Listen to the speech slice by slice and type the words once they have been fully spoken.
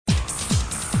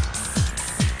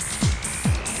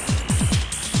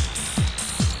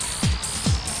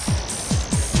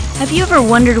Have you ever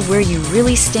wondered where you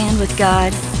really stand with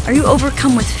God? Are you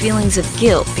overcome with feelings of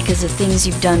guilt because of things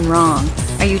you've done wrong?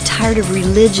 Are you tired of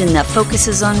religion that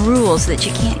focuses on rules that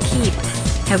you can't keep?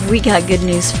 Have we got good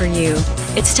news for you?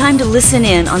 It's time to listen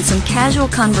in on some casual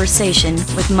conversation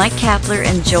with Mike Kapler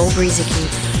and Joel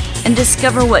Brieseke and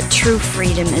discover what true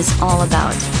freedom is all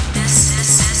about.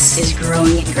 This is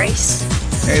Growing in Grace.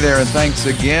 Hey there, and thanks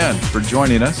again for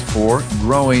joining us for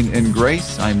Growing in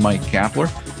Grace. I'm Mike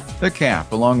Kapler, the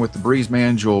Cap, along with the Breeze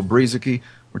Man, Joel Brieseke.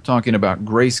 We're talking about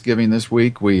grace giving this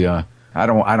week. I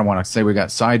don't want to say we got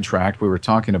sidetracked. We were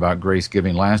talking about grace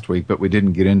giving last week, but we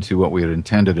didn't get into what we had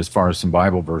intended as far as some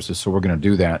Bible verses. So we're going to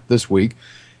do that this week,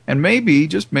 and maybe,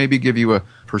 just maybe, give you a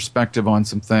perspective on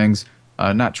some things.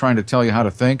 Not trying to tell you how to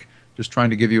think, just trying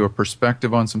to give you a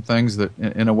perspective on some things that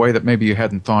in a way that maybe you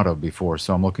hadn't thought of before.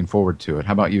 So I'm looking forward to it.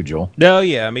 How about you, Joel? No,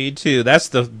 yeah, me too. That's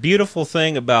the beautiful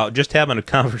thing about just having a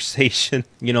conversation,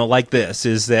 like this,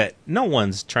 is that no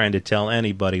one's trying to tell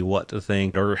anybody what to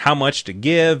think or how much to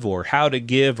give or how to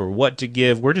give or what to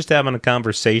give. We're just having a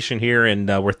conversation here, and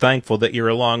we're thankful that you're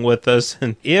along with us.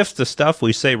 And if the stuff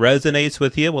we say resonates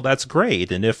with you, well, that's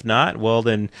great. And if not, well,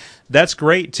 then that's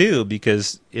great too,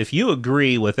 because if you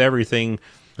agree with everything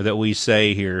that we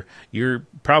say here, you're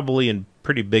probably in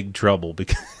pretty big trouble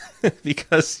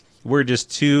because we're just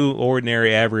two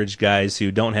ordinary average guys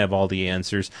who don't have all the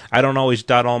answers. I don't always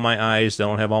dot all my I's,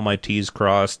 don't have all my T's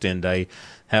crossed, and I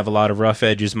have a lot of rough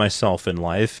edges myself in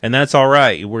life, and that's all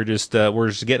right. We're just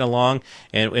getting along,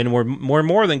 and we're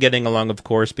more than getting along, of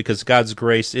course, because God's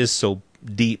grace is so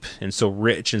deep and so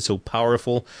rich and so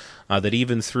powerful that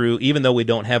even though we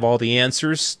don't have all the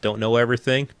answers, don't know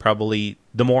everything, probably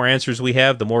the more answers we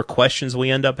have, the more questions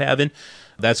we end up having.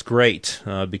 That's great,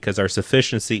 because our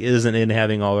sufficiency isn't in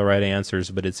having all the right answers,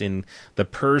 but it's in the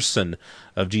person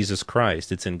of Jesus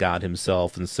Christ. It's in God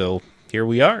himself. And so here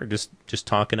we are, just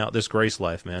talking out this grace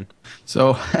life, man.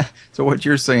 So what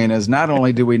you're saying is, not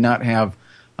only do we not have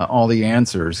all the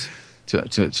answers to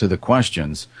the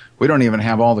questions, we don't even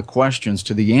have all the questions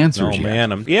to the answers yet.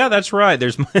 Man, yeah, that's right.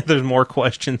 There's more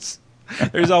questions.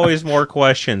 There's always more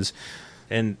questions.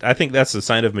 And I think that's a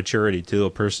sign of maturity, too, a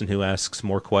person who asks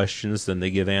more questions than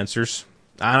they give answers.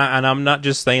 And I'm not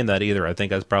just saying that either. I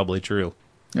think that's probably true.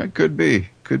 Yeah, it could be,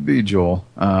 Joel.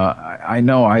 I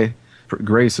know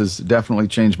grace has definitely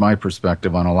changed my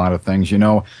perspective on a lot of things.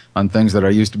 On things that I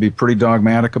used to be pretty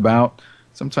dogmatic about.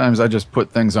 Sometimes I just put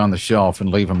things on the shelf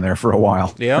and leave them there for a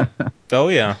while. Yeah. Oh,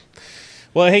 yeah.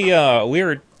 Well, hey, we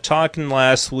were talking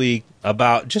last week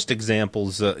about just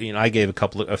examples. I gave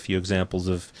a few examples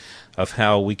of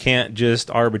how we can't just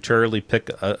arbitrarily pick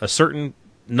a certain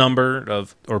number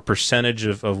or percentage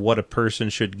of what a person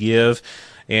should give.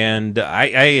 And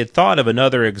I had thought of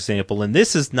another example, and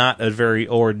this is not a very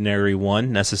ordinary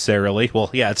one necessarily. Well,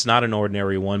 yeah, it's not an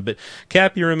ordinary one. But,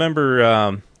 Cap, you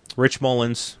remember Rich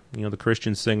Mullins, the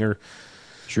Christian singer?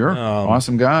 Sure.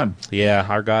 Awesome God. Yeah,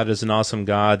 our God is an awesome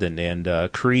God,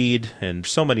 and Creed, and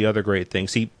so many other great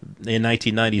things. In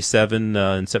 1997,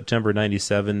 in September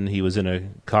 97, he was in a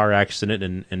car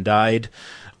accident and died.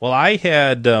 Well, I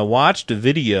had watched a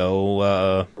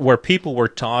video where people were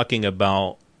talking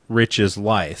about Rich's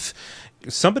life.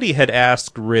 Somebody had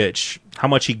asked Rich how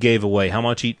much he gave away, how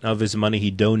much of his money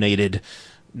he donated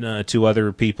to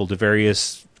other people, to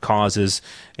various causes,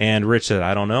 and Rich said,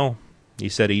 I don't know. He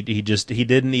said he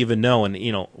didn't even know. And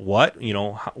what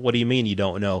do you mean you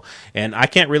don't know? And I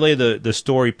can't relay the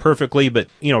story perfectly, but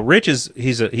Rich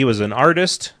he was an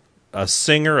artist, a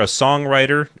singer, a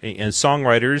songwriter, and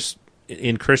songwriters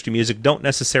in Christian music don't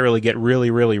necessarily get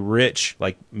really, really rich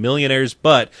like millionaires,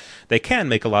 but they can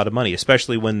make a lot of money,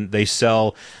 especially when they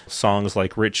sell songs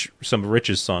like Rich. Some of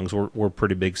Rich's songs were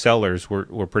pretty big sellers,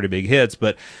 were pretty big hits.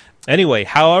 But anyway,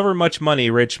 however much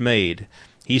money Rich made,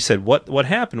 he said what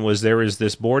happened was there was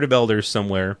this board of elders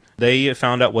somewhere. They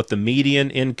found out what the median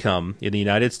income in the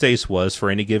United States was for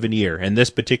any given year. And this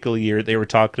particular year, they were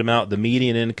talking about the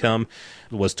median income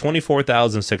was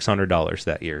 $24,600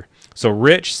 that year. So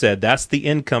Rich said that's the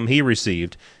income he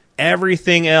received.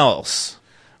 Everything else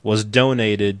was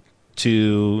donated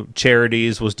to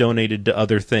charities, was donated to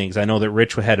other things. I know that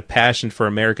Rich had a passion for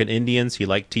American Indians. He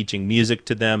liked teaching music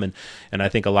to them, and I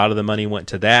think a lot of the money went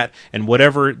to that, and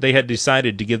whatever they had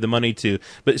decided to give the money to.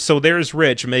 But so there's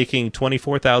Rich making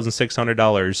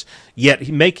 $24,600, yet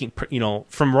he making,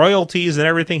 from royalties and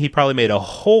everything, he probably made a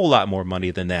whole lot more money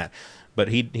than that. But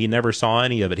he never saw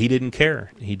any of it. He didn't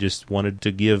care. He just wanted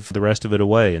to give the rest of it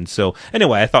away. And so,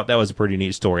 anyway, I thought that was a pretty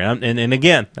neat story. And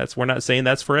again, we're not saying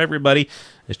that's for everybody.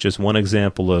 It's just one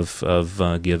example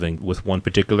of giving with one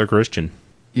particular Christian.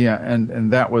 Yeah,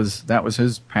 and that was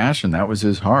his passion. That was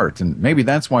his heart, and maybe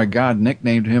that's why God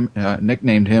nicknamed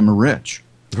him Rich.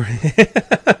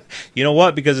 You know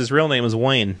what? Because his real name is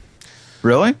Wayne.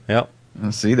 Really? Yep.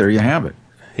 See, there you have it.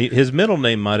 His middle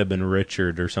name might have been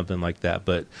Richard or something like that,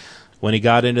 but when he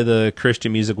got into the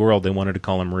Christian music world, they wanted to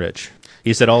call him Rich.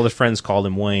 He said all his friends called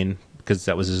him Wayne because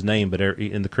that was his name, but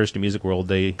in the Christian music world,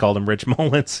 they called him Rich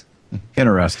Mullins.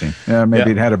 Interesting. Yeah,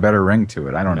 maybe it had a better ring to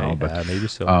it. I don't know, but maybe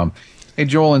so. Hey,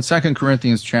 Joel, in 2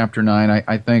 Corinthians chapter 9,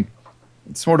 I think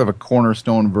it's sort of a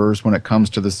cornerstone verse when it comes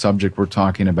to the subject we're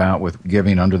talking about with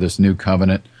giving under this new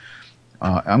covenant.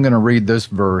 I'm going to read this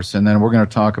verse, and then we're going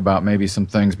to talk about maybe some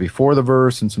things before the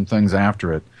verse and some things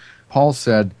after it. Paul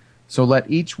said, "So let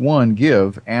each one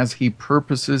give as he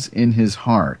purposes in his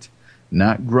heart,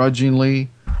 not grudgingly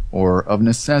or of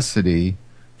necessity,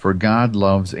 for God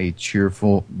loves a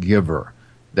cheerful giver."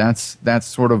 That's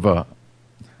sort of a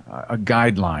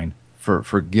guideline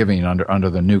for giving under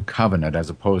the new covenant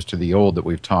as opposed to the old that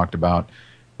we've talked about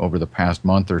over the past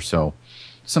month or so.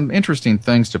 Some interesting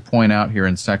things to point out here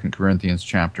in 2 Corinthians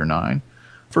chapter 9.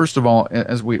 First of all,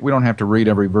 as we don't have to read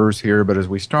every verse here, but as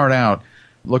we start out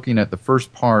looking at the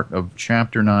first part of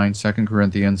chapter 9, 2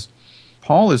 Corinthians,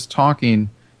 Paul is talking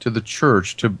to the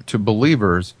church, to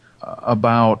believers,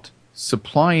 about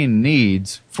supplying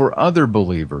needs for other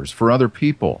believers, for other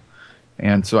people.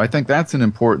 And so I think that's an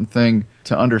important thing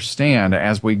to understand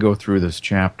as we go through this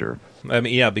chapter. I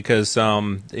mean, yeah, because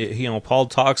Paul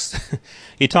talks,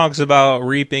 he talks about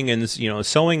reaping and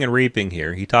sowing and reaping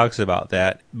here. He talks about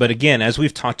that. But again, as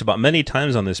we've talked about many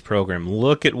times on this program,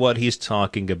 look at what he's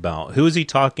talking about. Who is he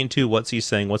talking to? What's he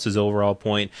saying? What's his overall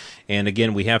point? And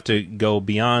again, we have to go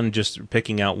beyond just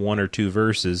picking out one or two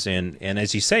verses. And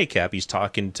as you say, Cap, he's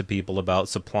talking to people about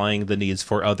supplying the needs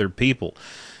for other people.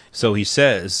 So he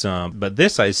says, but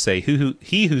this I say,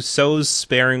 he who sows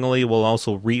sparingly will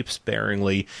also reap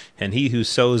sparingly, and he who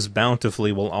sows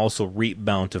bountifully will also reap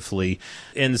bountifully.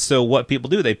 And so what people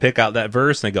do, they pick out that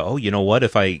verse and they go, oh, you know what,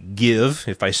 if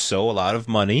I sow a lot of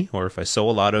money, or if I sow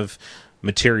a lot of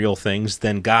material things,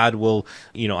 then God will,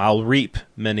 I'll reap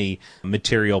many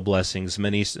material blessings,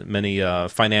 many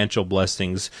financial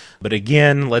blessings. But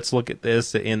again, let's look at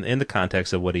this in the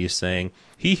context of what he's saying.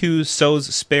 He who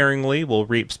sows sparingly will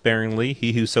reap sparingly.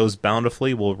 He who sows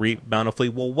bountifully will reap bountifully.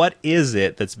 Well, what is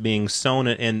it that's being sown?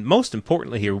 And most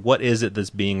importantly here, what is it that's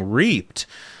being reaped?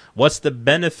 What's the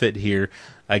benefit here?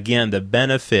 Again, the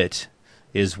benefit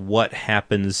is what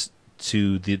happens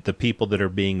to the people that are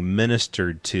being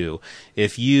ministered to.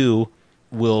 If you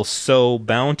will sow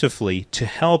bountifully to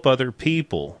help other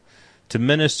people, to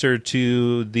minister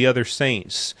to the other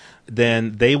saints,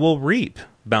 then they will reap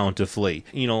bountifully.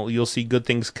 You'll see good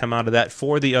things come out of that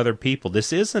for the other people.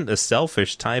 This isn't a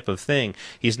selfish type of thing.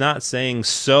 He's not saying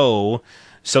sow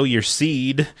your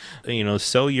seed,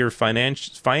 sow your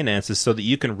finances so that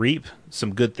you can reap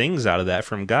some good things out of that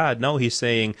from God. No, he's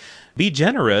saying be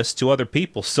generous to other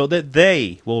people so that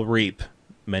they will reap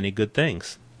many good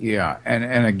things. Yeah,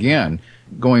 and again,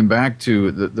 going back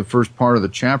to the first part of the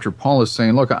chapter, Paul is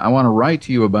saying, look, I want to write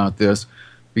to you about this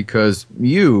because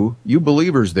you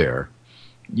believers there,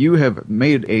 you have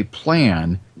made a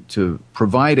plan to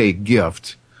provide a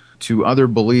gift to other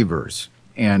believers.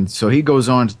 And so he goes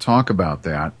on to talk about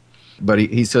that. But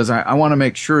he says, I want to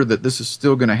make sure that this is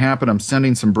still going to happen. I'm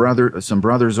sending some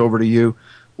brothers over to you,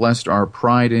 lest our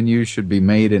pride in you should be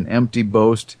made an empty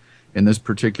boast in this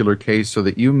particular case, so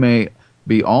that you may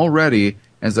be all ready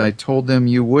as I told them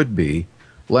you would be,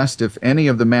 lest if any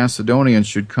of the Macedonians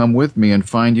should come with me and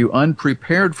find you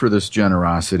unprepared for this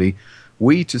generosity,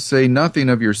 we, to say nothing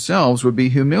of yourselves, would be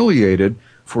humiliated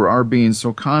for our being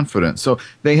so confident. So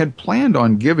they had planned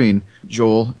on giving,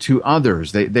 Joel, to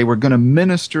others. They were going to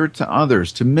minister to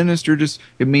others. To minister,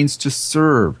 it means to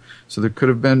serve. So there could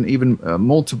have been even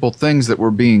multiple things that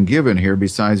were being given here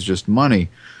besides just money.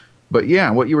 But yeah,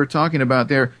 what you were talking about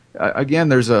there, again,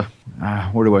 there's where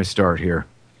do I start here?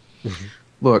 Mm-hmm.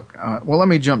 Look, well, let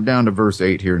me jump down to verse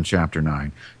 8 here in chapter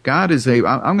 9. God is able,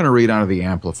 I'm going to read out of the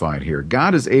Amplified here.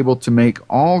 God is able to make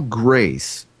all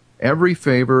grace, every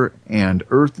favor and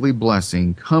earthly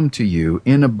blessing come to you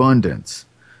in abundance,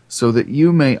 so that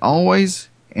you may always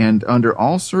and under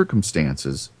all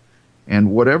circumstances,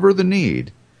 and whatever the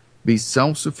need, be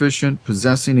self-sufficient,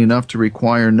 possessing enough to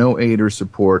require no aid or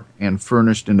support, and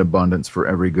furnished in abundance for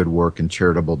every good work and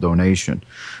charitable donation.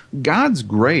 God's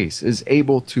grace is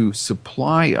able to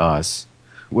supply us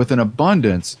with an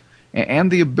abundance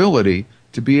and the ability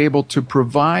to be able to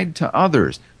provide to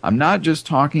others. I'm not just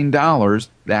talking dollars.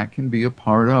 That can be a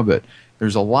part of it.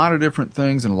 There's a lot of different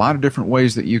things and a lot of different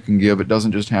ways that you can give. It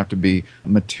doesn't just have to be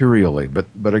materially,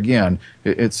 but again,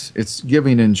 it's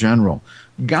giving in general.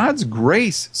 God's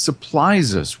grace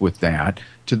supplies us with that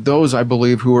to those, I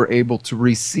believe, who are able to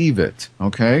receive it,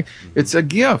 okay? It's a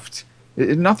gift.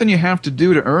 Nothing you have to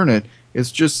do to earn it.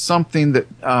 It's just something that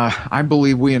I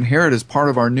believe we inherit as part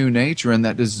of our new nature, and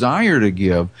that desire to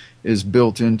give is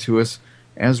built into us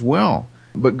as well.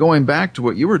 But going back to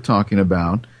what you were talking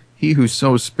about, he who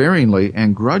sows sparingly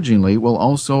and grudgingly will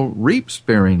also reap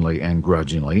sparingly and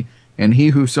grudgingly, and he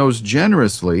who sows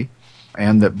generously,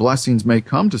 and that blessings may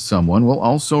come to someone, will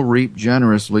also reap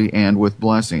generously and with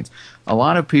blessings. A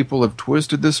lot of people have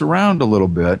twisted this around a little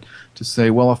bit to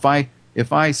say, well,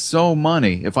 if I sow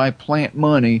money, if I plant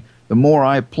money, the more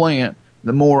I plant,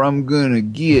 the more I'm going to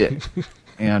get.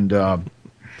 And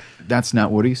that's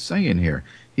not what he's saying here.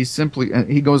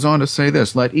 He goes on to say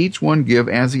this, let each one give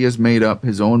as he has made up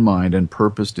his own mind and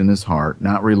purposed in his heart,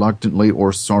 not reluctantly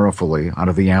or sorrowfully, out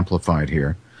of the Amplified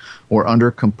here, or under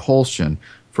compulsion,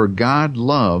 for God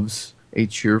loves a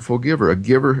cheerful giver, a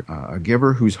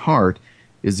giver whose heart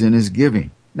is in his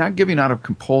giving. Not giving out of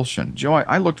compulsion. Joe,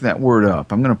 I looked that word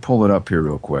up. I'm going to pull it up here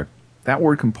real quick. That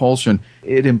word compulsion,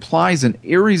 it implies an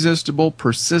irresistible,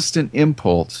 persistent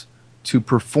impulse to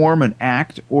perform an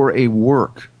act or a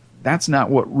work. That's not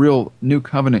what real New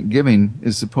Covenant giving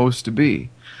is supposed to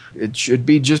be. It should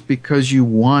be just because you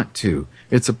want to.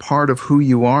 It's a part of who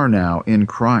you are now in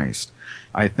Christ.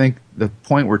 I think the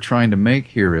point we're trying to make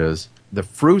here is the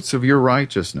fruits of your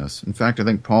righteousness. In fact, I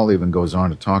think Paul even goes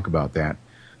on to talk about that.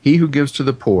 He who gives to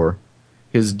the poor,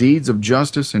 his deeds of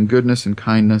justice and goodness and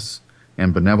kindness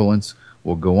and benevolence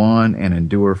will go on and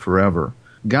endure forever.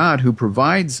 God who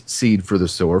provides seed for the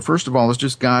sower, first of all, it's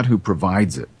just God who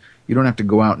provides it. You don't have to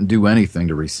go out and do anything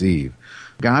to receive.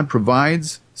 God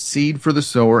provides seed for the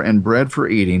sower and bread for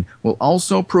eating, will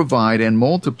also provide and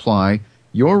multiply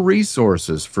your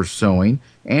resources for sowing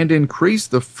and increase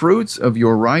the fruits of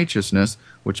your righteousness,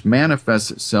 which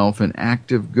manifests itself in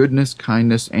active goodness,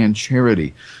 kindness, and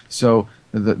charity. So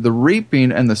the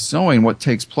reaping and the sowing, what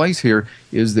takes place here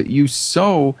is that you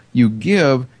sow, you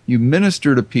give, you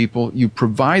minister to people, you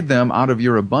provide them out of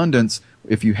your abundance.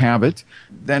 If you have it,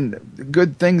 then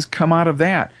good things come out of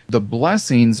that. The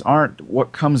blessings aren't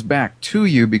what comes back to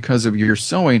you because of your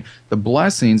sowing. The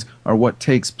blessings are what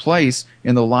takes place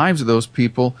in the lives of those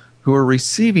people who are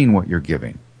receiving what you're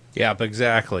giving. Yeah,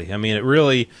 exactly. I mean, it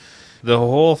really, the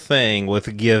whole thing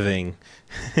with giving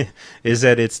is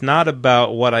that it's not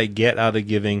about what I get out of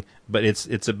giving, but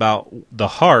it's about the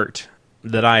heart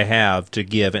that I have to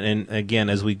give. And again,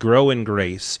 as we grow in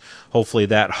grace, hopefully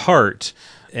that heart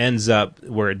ends up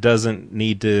where it doesn't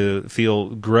need to feel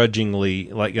grudgingly,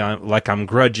 like I'm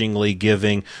grudgingly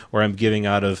giving, or I'm giving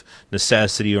out of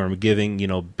necessity, or I'm giving,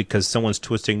 because someone's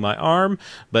twisting my arm,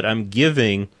 but I'm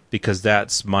giving because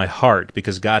that's my heart,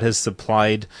 because God has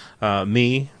supplied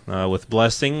me with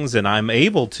blessings, and I'm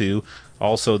able to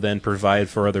also then provide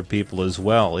for other people as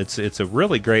well. It's a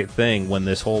really great thing when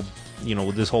this whole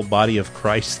this whole body of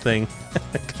Christ thing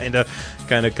kind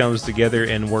of comes together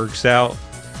and works out.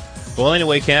 Well,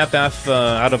 anyway, Cap,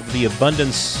 out of the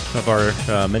abundance of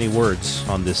our many words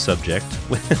on this subject,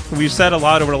 we've said a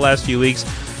lot over the last few weeks.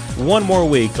 One more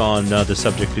week on the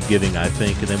subject of giving, I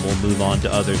think, and then we'll move on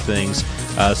to other things.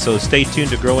 So stay tuned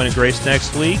to Growing in Grace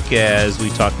next week as we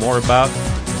talk more about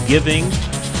giving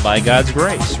by God's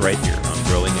grace right here on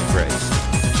Growing in Grace.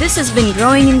 This has been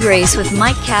Growing in Grace with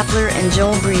Mike Kapler and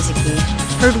Joel Brieseke,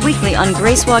 heard weekly on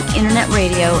Gracewalk Internet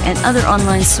Radio and other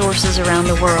online sources around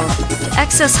the world. To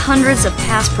access hundreds of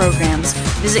past programs,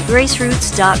 visit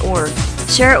graceroots.org.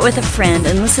 Share it with a friend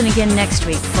and listen again next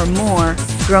week for more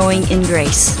Growing in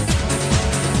Grace.